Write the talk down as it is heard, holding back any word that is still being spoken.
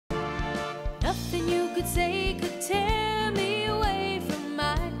Nothing you could say could tear me away from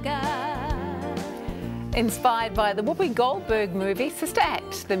my God. Inspired by the Whoopi Goldberg movie Sister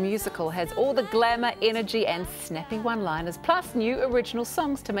Act, the musical has all the glamour, energy and snappy one-liners, plus new original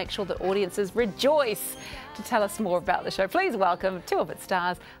songs to make sure that audiences rejoice. To tell us more about the show, please welcome two of its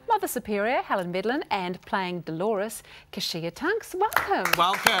stars, Mother Superior Helen Medlin and playing Dolores, Keshia Tunks. Welcome.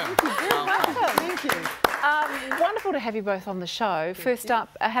 Welcome. Thank you. Wonderful to have you both on the show. First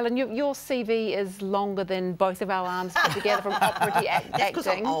up, Helen, your CV is longer than both of our arms put together from opera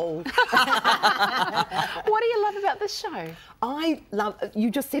acting. I'm old. What do you love about this show? I love, you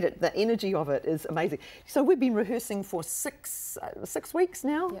just said it, the energy of it is amazing. So we've been rehearsing for six weeks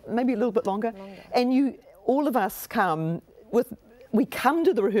now, maybe a little bit longer. And all of us come we come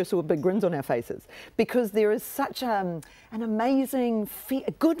to the rehearsal with big grins on our faces because there is such an amazing,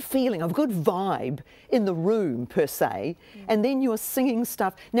 good feeling, a good vibe in the room per se, and then you're singing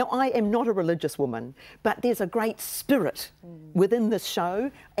stuff. Now, I am not a religious woman, but there's a great spirit within this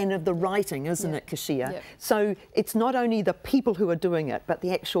show and of the writing, isn't it, Keshia? So it's not only the people who are doing it, but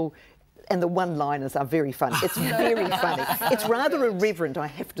the actual... And the one-liners are very funny. It's very funny. It's rather irreverent, I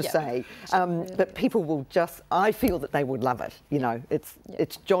have to say. But people will I feel that they would love it. You know,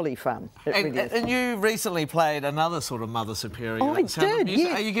 it's jolly fun. It really is. And you recently played another sort of Mother Superior. Oh, I did,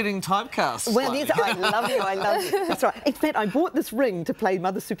 yes. Are you getting typecast? Well, yes, I love you, I love you. That's right. In fact, I bought this ring to play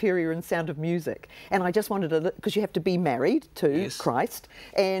Mother Superior in Sound of Music. And I just wanted to, because you have to be married to Christ.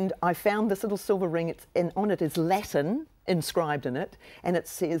 And I found this little silver ring, and on it is Latin, inscribed in it, and it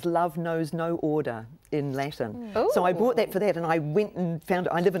says "Love knows no order" in Latin. So I bought that for that, and I went and found it.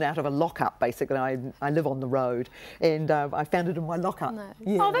 I live out of a lockup, basically. I live on the road, and I found it in my lockup.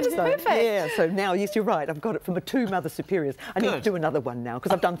 Oh, that is perfect. Yeah, so now, yes, you're right. I've got it from two Mother Superiors. I need to do another one now,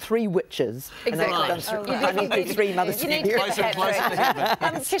 because I've done 3 witches. Exactly. And I need to do 3 Mother Superiors.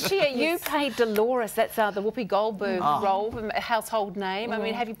 Keshia, you played Dolores. That's the Whoopi Goldberg role, a household name. I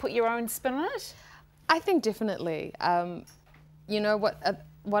mean, have you put your own spin on it? I think definitely. You know,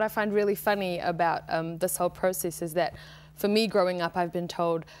 what I find really funny about this whole process is that for me growing up, I've been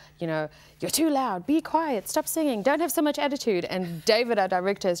told, you know, you're too loud, be quiet, stop singing, don't have so much attitude. And David, our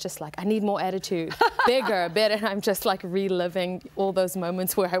director, is just like, I need more attitude, bigger, better. And I'm just like reliving all those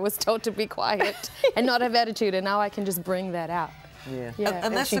moments where I was told to be quiet and not have attitude. And now I can just bring that out.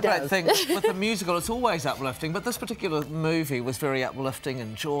 And that's the great thing with the musical, it's always uplifting, but this particular movie was very uplifting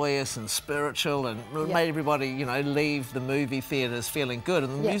and joyous and spiritual and made everybody, you know, leave the movie theatres feeling good,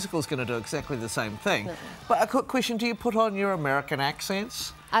 and the musical's going to do exactly the same thing. But a quick question, do you put on your American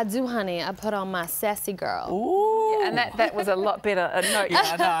accents? I do, honey. I put on my sassy girl. Ooh. Yeah, and that was a lot better. No,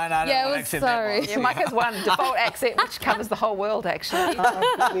 yeah, it was sorry. Yeah, Mike has one default accent which covers the whole world, actually.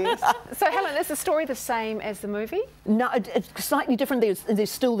 So, Helen, is the story the same as the movie? No, it's slightly different.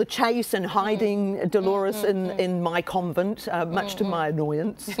 There's still the chase and hiding Dolores in my convent, much to my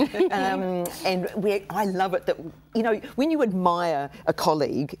annoyance. And I love it that, you know, when you admire a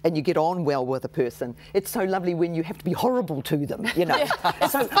colleague and you get on well with a person, it's so lovely when you have to be horrible to them, you know.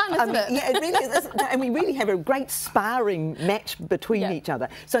 It's fun, isn't it? Yeah, it really is. And we really have a great sparring match between each other.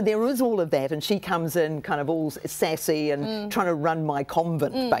 So there is all of that, and she comes in kind of all sassy and trying to run my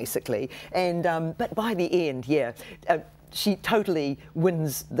convent, basically. And but by the end, she totally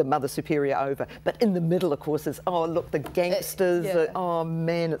wins the Mother Superior over. But in the middle, of course, is, oh, look, the gangsters. Oh,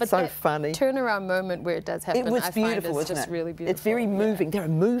 man, it's so funny. Turnaround moment where it does happen, it was beautiful, isn't it? Really beautiful. It's very moving. They're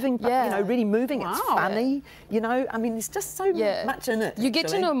moving, you know, really moving. It's funny, you know. I mean, there's just so much in it. You get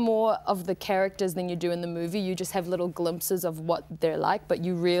to know more of the characters than you do in the movie. You just have little glimpses of what they're like, but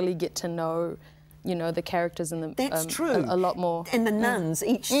you really get to know, you know, the characters in the That's true. A lot more. And the nuns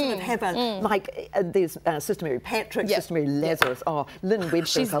each sort of have a like there's Sister Mary Patrick, Sister Mary Lazarus. Oh, Lynn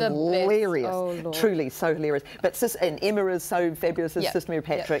Webster's hilarious. Truly so hilarious. But and Emma is so fabulous as Sister Mary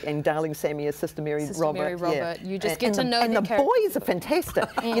Patrick, and Darling Sammy as Sister Mary Robert. You just get to know and the boys are fantastic.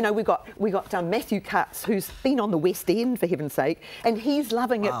 You know, we got Matthew Cutts, who's been on the West End for heaven's sake, and he's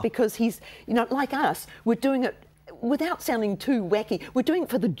loving it because he's, you know, like us, we're doing it without sounding too wacky. We're doing it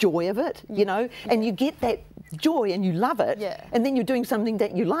for the joy of it, you know, and you get that joy and you love it, and then you're doing something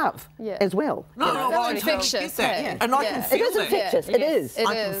that you love as well. That's infectious. And I can feel it is infectious. It is.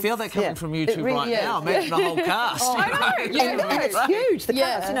 I can feel that coming from you two right now. Imagine the whole cast. I know. And it's huge. The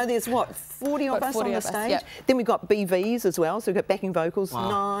cast, you know, there's what, 40 of us on the stage. Then we've got BVs as well, so we've got backing vocals,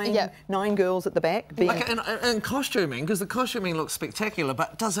 9 girls at the back. And costuming, because the costuming looks spectacular,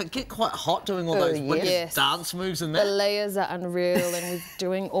 but does it get quite hot doing all those wicked dance moves and that? The layers are unreal, and we're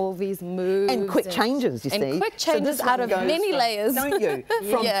doing all these moves. And quick changes, you see. quick changes this out one of goes many from- layers. Don't you?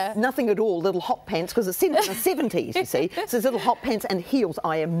 From nothing at all, little hot pants, because it's set in the 70s, you see. So there's little hot pants and heels.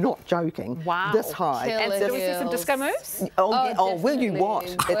 I am not joking. Wow. This high. Killer And so do we see some heels. disco moves? Oh, will you what?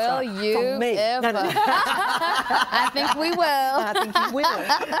 definitely. It's Will like, you from me. ever? I think we will. I think you will.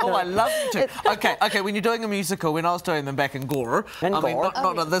 Oh, I love you too. Okay, when you're doing a musical, when I was doing them back in Gore, I mean,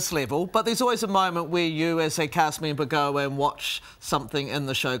 not at this level, but there's always a moment where you, as a cast member, go and watch something in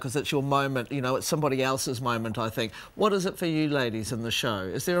the show because it's your moment, you know, it's somebody else's moment, I think. What is it for you ladies in the show?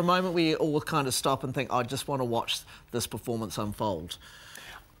 Is there a moment where you all kind of stop and think, I just want to watch this performance unfold?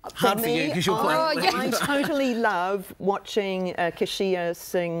 Hard for you because you're playing. I totally love watching Keshia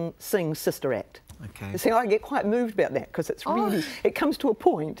sing Sister Act. Okay. See, I get quite moved about that because it's really, it comes to a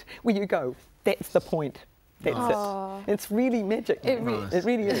point where you go, that's the point. That's it. It's really magic. It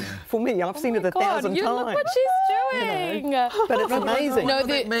really is. For me, I've seen it 1,000 you times. look what she's doing. But it's amazing. No,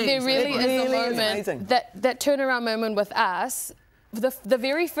 there really is a moment, that turnaround moment with us. The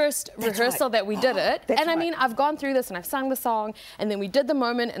very first rehearsal that we did it, and I mean, I've gone through this and I've sung the song, and then we did the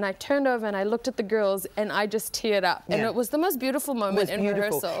moment, and I turned over and I looked at the girls and I just teared up, and it was the most beautiful moment in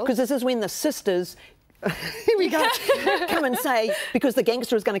rehearsal. Because this is when the sisters, here we go, come and say, because the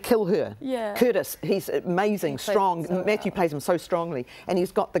gangster is going to kill her. Yeah. Curtis, he's amazing, strong. Matthew plays him so strongly, and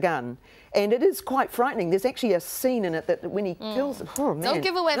he's got the gun. And it is quite frightening. There's actually a scene in it that when he kills... Oh, man. Don't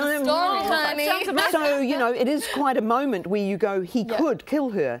give away the story, honey. So, you know, it is quite a moment where you go, he could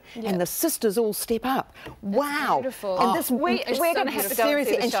kill her, and the sisters all step up. Wow. Beautiful. And this, we're going to have to go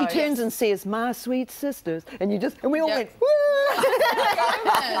seriously, and see the and show, she turns and says, my sweet sisters, and you just, and we all went, woo!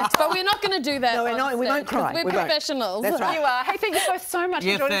 But we're not going to do that. No, we're not, we won't cry. We're professionals. That's right. You are. Hey, thank you both so much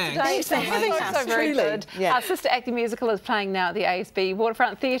for joining us today. Thanks for having us. So very Truly. good. Yeah. Our Sister Act musical is playing now at the ASB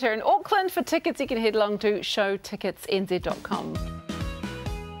Waterfront Theatre in Auckland. For tickets, you can head along to showticketsnz.com.